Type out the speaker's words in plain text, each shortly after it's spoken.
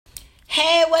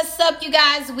Hey, what's up, you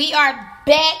guys? We are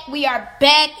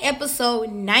back. Episode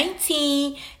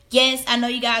 19. Yes, I know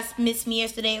you guys missed me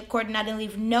yesterday. According, I didn't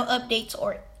leave no updates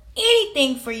or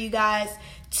anything for you guys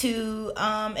to,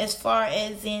 as far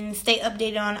as in stay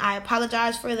updated on. I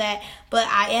apologize for that, but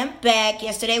I am back.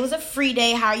 Yesterday was a free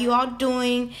day. How are you all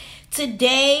doing?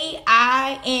 Today,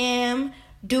 I am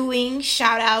doing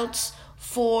shout outs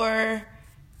for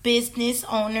business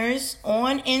owners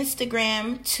on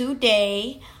Instagram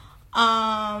today.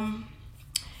 And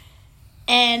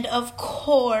of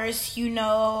course,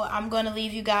 I'm going to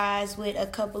leave you guys with a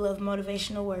couple of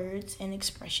motivational words and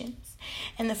expressions.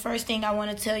 And the first thing I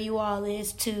want to tell you all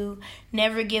is to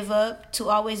never give up, to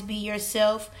always be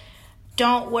yourself.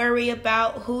 Don't worry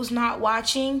about who's not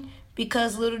watching,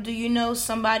 because little do you know,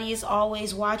 somebody is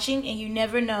always watching, and you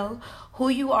never know who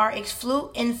you are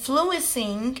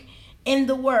influencing in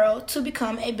the world to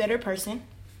become a better person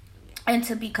and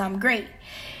to become great.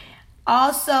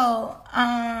 Also,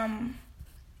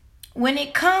 when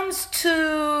it comes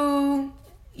to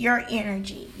your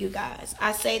energy, you guys,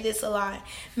 I say this a lot.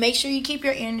 Make sure you keep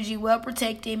your energy well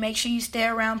protected. Make sure you stay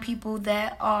around people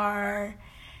that are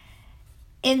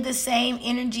in the same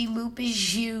energy loop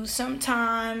as you.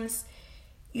 Sometimes,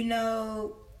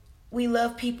 we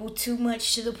love people too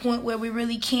much to the point where we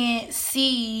really can't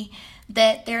see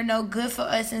that they're no good for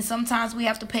us. And sometimes we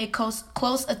have to pay close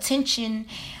attention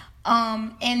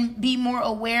and be more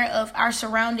aware of our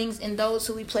surroundings and those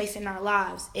who we place in our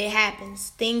lives. It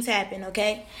happens. Things happen,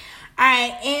 okay? All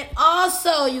right, and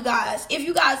also, you guys, if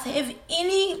you guys have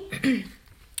any,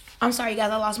 I'm sorry, guys,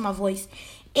 I lost my voice.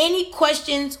 Any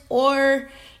questions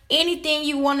or anything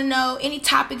you want to know, any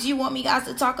topics you want me guys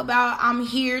to talk about, I'm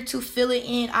here to fill it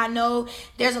in. I know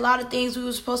there's a lot of things we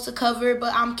were supposed to cover,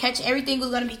 but I'm catching everything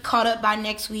was going to be caught up by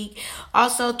next week.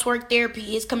 Also, twerk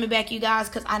therapy is coming back, you guys,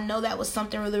 because I know that was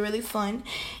something really, really fun,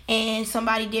 and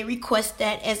somebody did request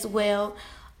that as well.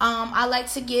 I like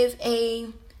to give a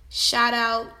shout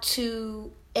out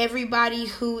to everybody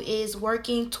who is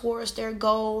working towards their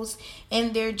goals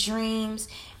and their dreams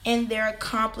and their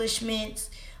accomplishments.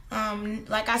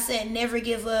 Like I said, never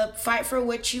give up. Fight for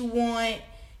what you want.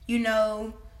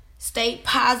 Stay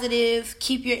positive.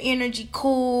 Keep your energy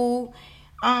cool.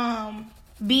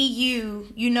 Be you.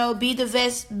 Be the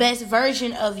best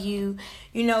version of you.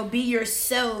 Be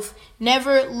yourself.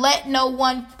 Never let no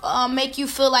one make you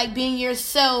feel like being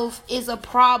yourself is a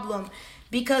problem.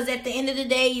 Because at the end of the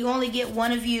day, you only get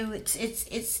one of you.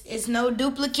 It's no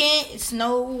duplicate. It's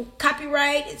no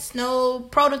copyright. It's no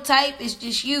prototype. It's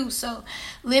just you. So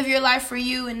live your life for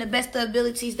you and the best of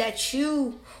abilities that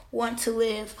you want to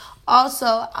live.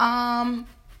 Also,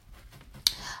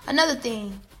 another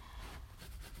thing.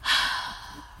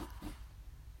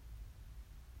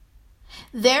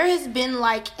 There has been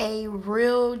like a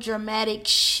real dramatic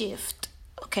shift,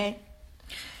 okay?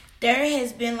 There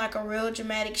has been like a real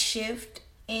dramatic shift,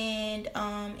 and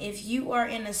if you are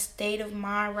in a state of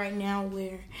mind right now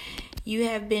where you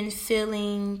have been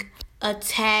feeling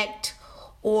attacked,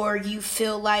 or you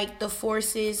feel like the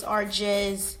forces are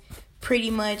just pretty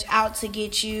much out to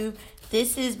get you,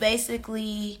 this is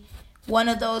basically one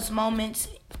of those moments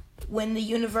when the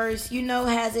universe,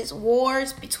 has its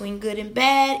wars between good and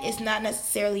bad. It's not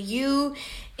necessarily you.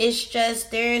 It's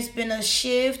just there's been a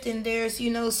shift, and there's,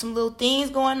 some little things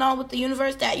going on with the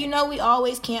universe that, we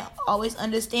always can't always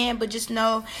understand. But just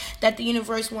know that the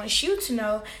universe wants you to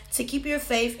know to keep your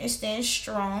faith and stand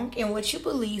strong in what you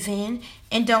believe in,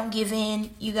 and don't give in,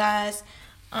 you guys.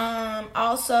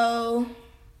 Also,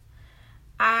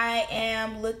 I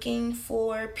am looking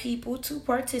for people to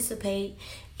participate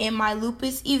in my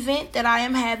lupus event that I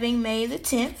am having May the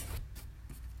 10th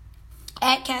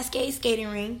at Cascade Skating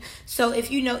Ring. So if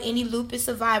you know any lupus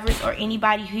survivors or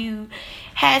anybody who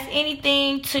has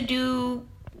anything to do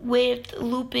with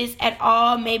lupus at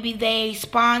all, maybe they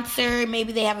sponsor,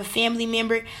 maybe they have a family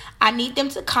member, I need them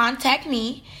to contact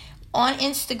me on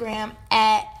Instagram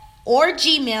or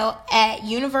Gmail at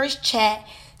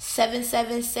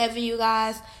universechat777, you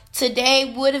guys.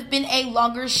 Today would have been a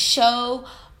longer show,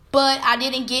 but I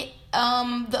didn't get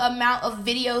the amount of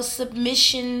video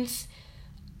submissions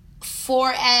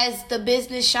for as the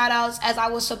business shout outs as I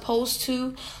was supposed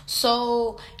to.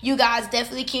 So you guys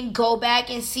definitely can go back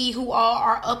and see who all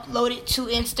are uploaded to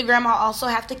Instagram. I'll also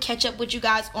have to catch up with you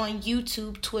guys on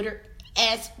YouTube, Twitter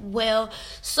as well.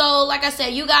 So like I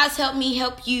said, you guys help me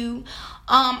help you.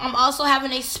 I'm also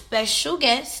having a special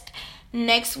guest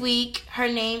next week. Her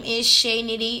name is Shay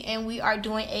Nitty, and we are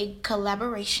doing a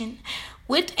collaboration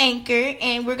with Anchor,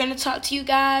 and we're going to talk to you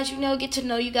guys, get to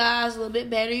know you guys a little bit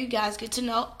better. You guys get to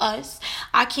know us.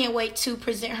 I can't wait to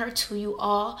present her to you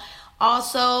all.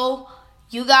 Also,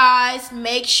 You guys,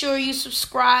 make sure you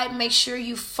subscribe. Make sure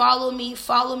you follow me.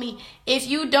 If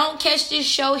you don't catch this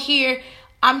show here,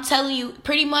 I'm telling you,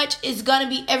 pretty much it's going to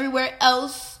be everywhere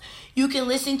else. You can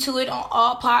listen to it on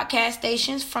all podcast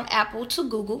stations from Apple to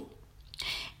Google.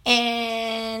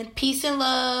 And peace and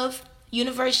love.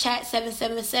 Universe Chat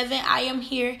 777. I am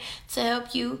here to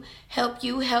help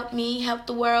you, help me, help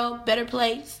the world better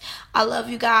place. I love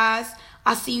you guys.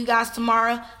 I'll see you guys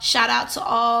tomorrow. Shout out to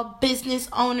all business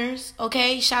owners,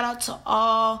 okay? Shout out to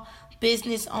all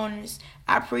business owners.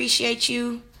 I appreciate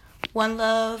you. One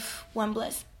love, one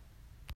bless.